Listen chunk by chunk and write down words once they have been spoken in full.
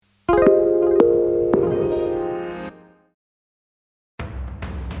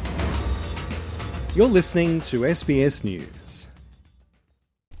You're listening to SBS News.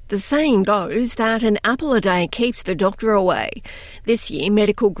 The saying goes that an apple a day keeps the doctor away. This year,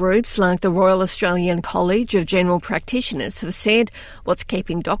 medical groups like the Royal Australian College of General Practitioners have said what's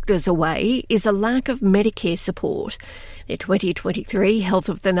keeping doctors away is a lack of Medicare support. Their 2023 Health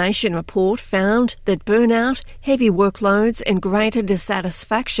of the Nation report found that burnout, heavy workloads and greater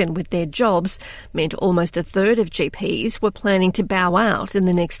dissatisfaction with their jobs meant almost a third of GPs were planning to bow out in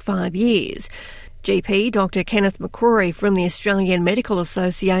the next 5 years. GP Dr Kenneth McCrory from the Australian Medical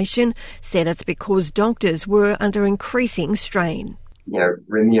Association said it's because doctors were under increasing strain.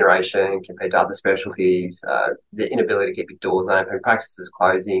 Remuneration compared to other specialties, the inability to keep your doors open, practices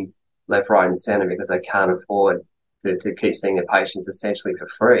closing left, right and centre because they can't afford to keep seeing their patients essentially for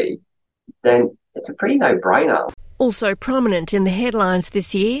free, then it's a pretty no-brainer. Also prominent in the headlines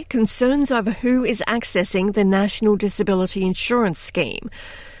this year, concerns over who is accessing the National Disability Insurance Scheme.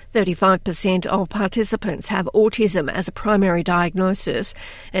 35% of participants have autism as a primary diagnosis,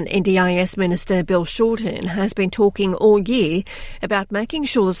 and NDIS Minister Bill Shorten has been talking all year about making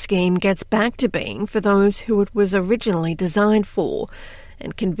sure the scheme gets back to being for those who it was originally designed for,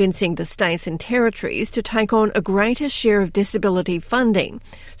 and convincing the states and territories to take on a greater share of disability funding,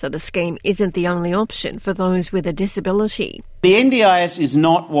 so the scheme isn't the only option for those with a disability. The NDIS is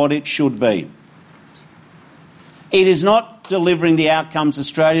not what it should be. It is not delivering the outcomes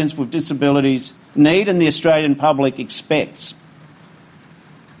Australians with disabilities need and the Australian public expects.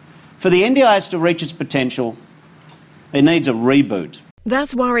 For the NDIS to reach its potential, it needs a reboot.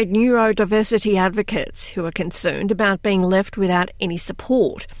 That's worried neurodiversity advocates who are concerned about being left without any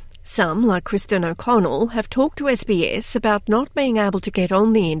support. Some, like Kristen O'Connell, have talked to SBS about not being able to get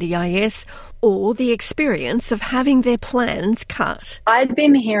on the NDIS or the experience of having their plans cut. I'd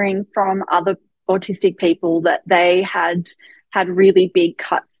been hearing from other autistic people that they had really big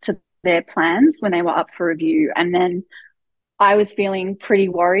cuts to their plans when they were up for review. And then I was feeling pretty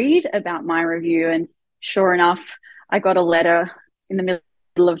worried about my review. And sure enough, I got a letter in the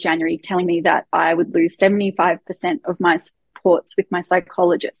middle of January telling me that I would lose 75% of my supports with my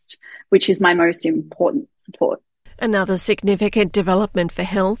psychologist, which is my most important support. Another significant development for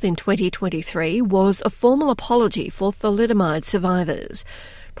health in 2023 was a formal apology for thalidomide survivors.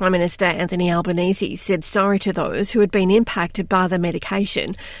 Prime Minister Anthony Albanese said sorry to those who had been impacted by the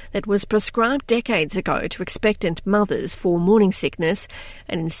medication that was prescribed decades ago to expectant mothers for morning sickness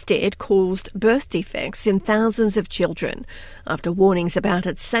and instead caused birth defects in thousands of children after warnings about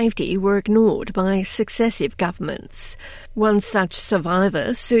its safety were ignored by successive governments. One such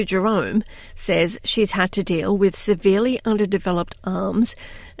survivor, Sue Jerome, says she's had to deal with severely underdeveloped arms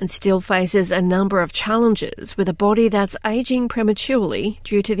and still faces a number of challenges with a body that's ageing prematurely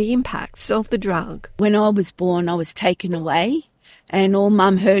due to the impacts of the drug. When I was born, I was taken away, and all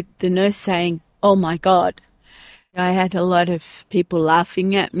Mum heard the nurse saying, "Oh my God." I had a lot of people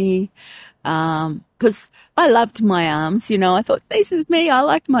laughing at me because I loved my arms, I thought, this is me, I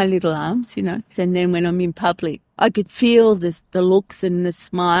like my little arms, And then when I'm in public, I could feel the looks and the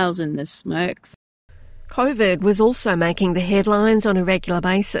smiles and the smirks. COVID was also making the headlines on a regular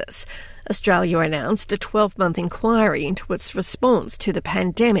basis. Australia announced a 12-month inquiry into its response to the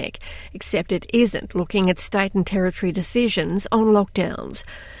pandemic, except it isn't looking at state and territory decisions on lockdowns.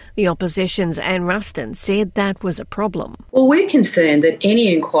 The opposition's Anne Ruston said that was a problem. Well, we're concerned that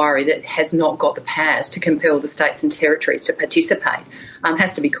any inquiry that has not got the powers to compel the states and territories to participate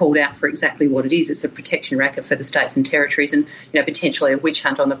has to be called out for exactly what it is. It's a protection racket for the states and territories and, potentially a witch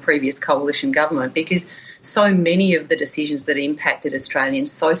hunt on the previous coalition government, because so many of the decisions that impacted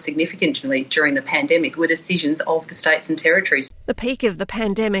Australians so significantly during the pandemic were decisions of the states and territories. The peak of the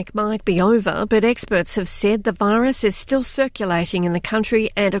pandemic might be over, but experts have said the virus is still circulating in the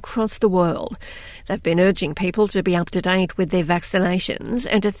country and across the world. They've been urging people to be up to date with their vaccinations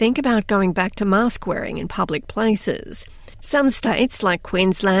and to think about going back to mask wearing in public places. Some states like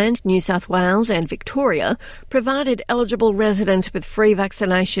Queensland, New South Wales and Victoria provided eligible residents with free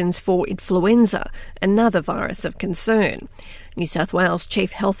vaccinations for influenza, another virus of concern. New South Wales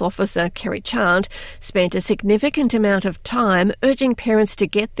Chief Health Officer Kerry Chant spent a significant amount of time urging parents to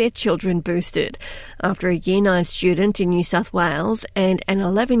get their children boosted after a Year 9 student in New South Wales and an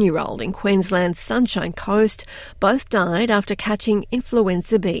 11-year-old in Queensland's Sunshine Coast both died after catching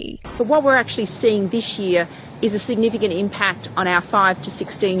influenza B. So what we're actually seeing this year is a significant impact on our 5 to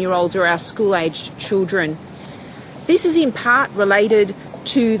 16-year-olds or our school-aged children. This is in part related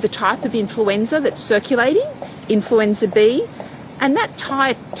to the type of influenza that's circulating, influenza B, and that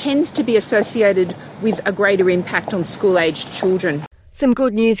type tends to be associated with a greater impact on school-aged children. Some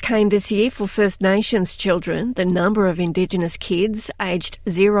good news came this year for First Nations children. The number of Indigenous kids aged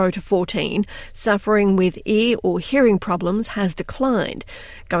 0 to 14 suffering with ear or hearing problems has declined,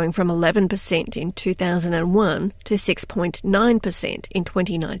 going from 11% in 2001 to 6.9% in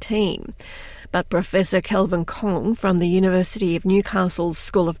 2019. But Professor Kelvin Kong from the University of Newcastle's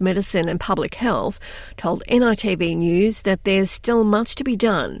School of Medicine and Public Health told NITV News that there's still much to be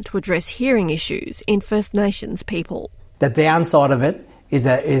done to address hearing issues in First Nations people. The downside of it is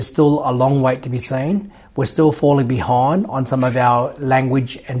that it is still a long wait to be seen. We're still falling behind on some of our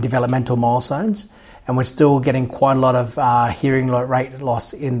language and developmental milestones, and we're still getting quite a lot of hearing rate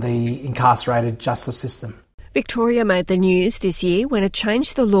loss in the incarcerated justice system. Victoria made the news this year when it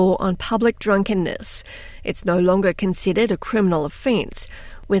changed the law on public drunkenness. It's no longer considered a criminal offence,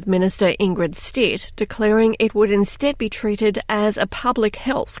 with Minister Ingrid Stitt declaring it would instead be treated as a public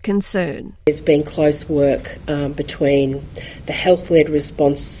health concern. There's been close work between the health-led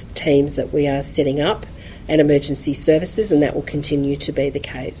response teams that we are setting up and emergency services, and that will continue to be the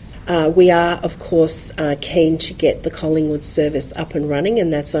case. We are, of course, keen to get the Collingwood service up and running,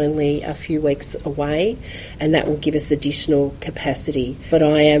 and that's only a few weeks away, and that will give us additional capacity. But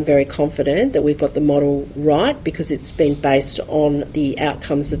I am very confident that we've got the model right because it's been based on the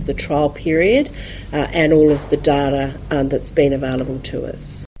outcomes of the trial period and all of the data that's been available to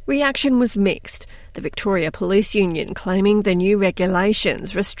us. Reaction was mixed. The Victoria Police Union claiming the new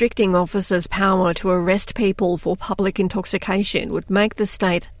regulations restricting officers' power to arrest people for public intoxication would make the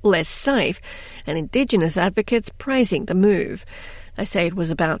state less safe, and Indigenous advocates praising the move. They say it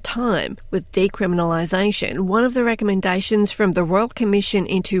was about time, with decriminalisation one of the recommendations from the Royal Commission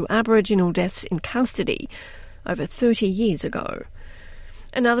into Aboriginal deaths in custody over 30 years ago.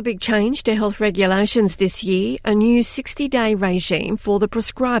 Another big change to health regulations this year, a new 60-day regime for the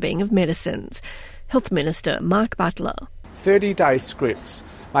prescribing of medicines. Health Minister Mark Butler. 30-day scripts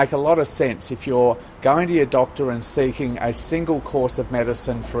make a lot of sense if you're going to your doctor and seeking a single course of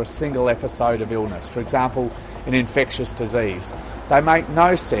medicine for a single episode of illness, for example, an infectious disease. They make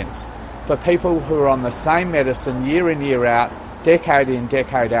no sense for people who are on the same medicine year in, year out, decade in,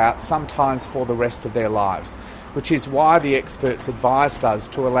 decade out, sometimes for the rest of their lives, which is why the experts advised us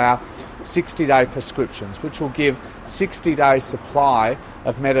to allow 60-day prescriptions, which will give 60-day supply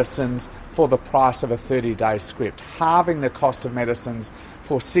of medicines for the price of a 30-day script, halving the cost of medicines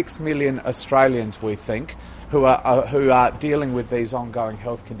for 6 million Australians, we think, who are dealing with these ongoing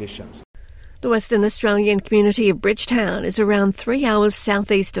health conditions. The Western Australian community of Bridgetown is around 3 hours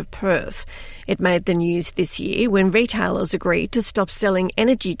southeast of Perth. It made the news this year when retailers agreed to stop selling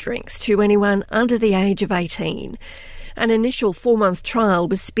energy drinks to anyone under the age of 18. An initial 4-month trial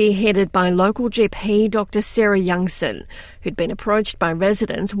was spearheaded by local GP Dr Sarah Youngson, who'd been approached by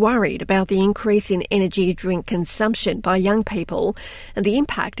residents worried about the increase in energy drink consumption by young people and the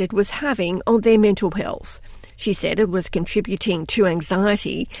impact it was having on their mental health. She said it was contributing to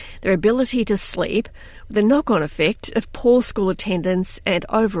anxiety, their ability to sleep, with the knock-on effect of poor school attendance and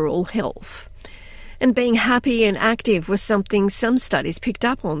overall health. And being happy and active was something some studies picked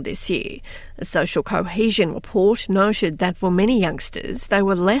up on this year. A social cohesion report noted that for many youngsters, they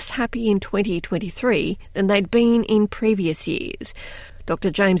were less happy in 2023 than they'd been in previous years.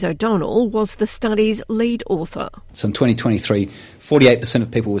 Dr James O'Donnell was the study's lead author. So in 2023, 48% of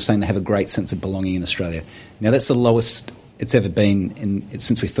people were saying they have a great sense of belonging in Australia. Now that's the lowest it's ever been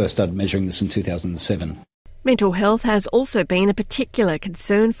since we first started measuring this in 2007. Mental health has also been a particular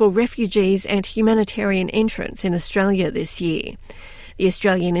concern for refugees and humanitarian entrants in Australia this year. The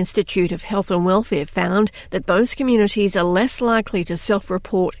Australian Institute of Health and Welfare found that those communities are less likely to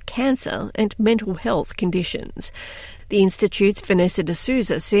self-report cancer and mental health conditions. The Institute's Vanessa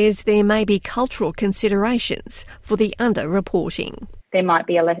D'Souza says there may be cultural considerations for the under-reporting. There might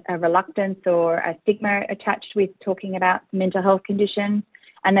be a reluctance or a stigma attached with talking about mental health conditions,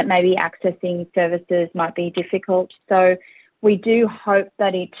 and that maybe accessing services might be difficult. So we do hope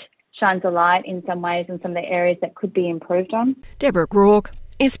that it shines a light in some ways in some of the areas that could be improved on. Deborah Groark,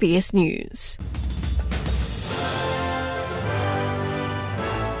 SBS News.